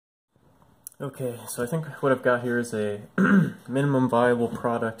Okay, so I think what I've got here is a minimum viable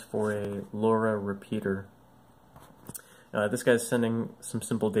product for a LoRa repeater. This guy's sending some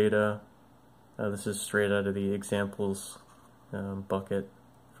simple data. This is straight out of the examples bucket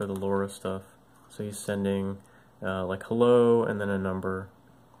for the LoRa stuff. So he's sending like hello and then a number,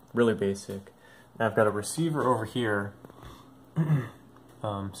 really basic. Now I've got a receiver over here,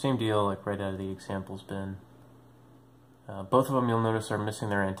 same deal, like right out of the examples bin. Both of them, you'll notice, are missing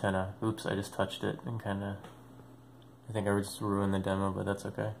their antenna. Oops, I just touched it and I think I just ruined the demo, but that's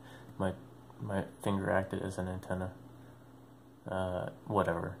okay. My finger acted as an antenna.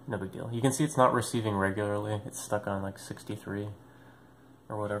 Whatever, no big deal. You can see it's not receiving regularly. It's stuck on like 63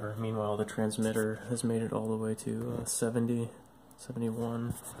 or whatever. Meanwhile, the transmitter has made it all the way to 70,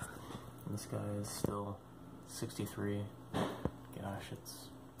 71. And this guy is still 63. Gosh, it's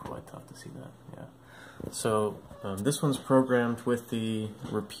quite tough to see that, yeah. So this one's programmed with the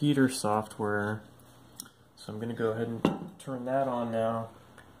repeater software. So I'm going to go ahead and turn that on now.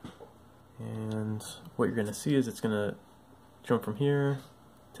 And what you're going to see is it's going to jump from here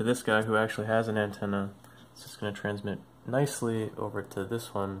to this guy who actually has an antenna. It's just going to transmit nicely over to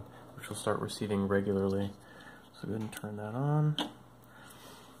this one, which will start receiving regularly. So go ahead and turn that on.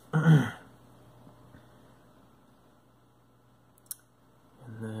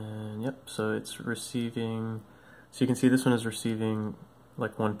 And then, yep, so it's receiving, so you can see this one is receiving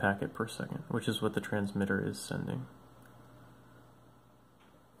like 1 packet per second, which is what the transmitter is sending.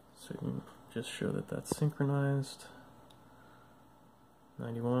 So you can just show that that's synchronized.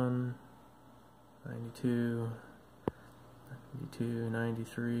 91, 92, 92,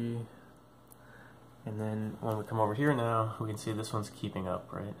 93, and then when we come over here now, we can see this one's keeping up,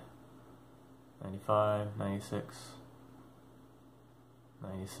 right? 95, 96,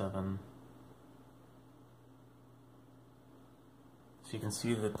 97. So you can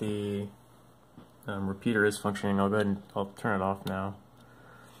see that the repeater is functioning. I'll go ahead and I'll turn it off now,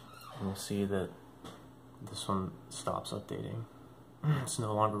 and you'll see that this one stops updating. It's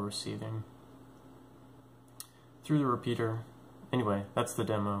no longer receiving through the repeater. Anyway, that's the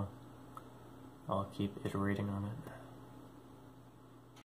demo. I'll keep iterating on it.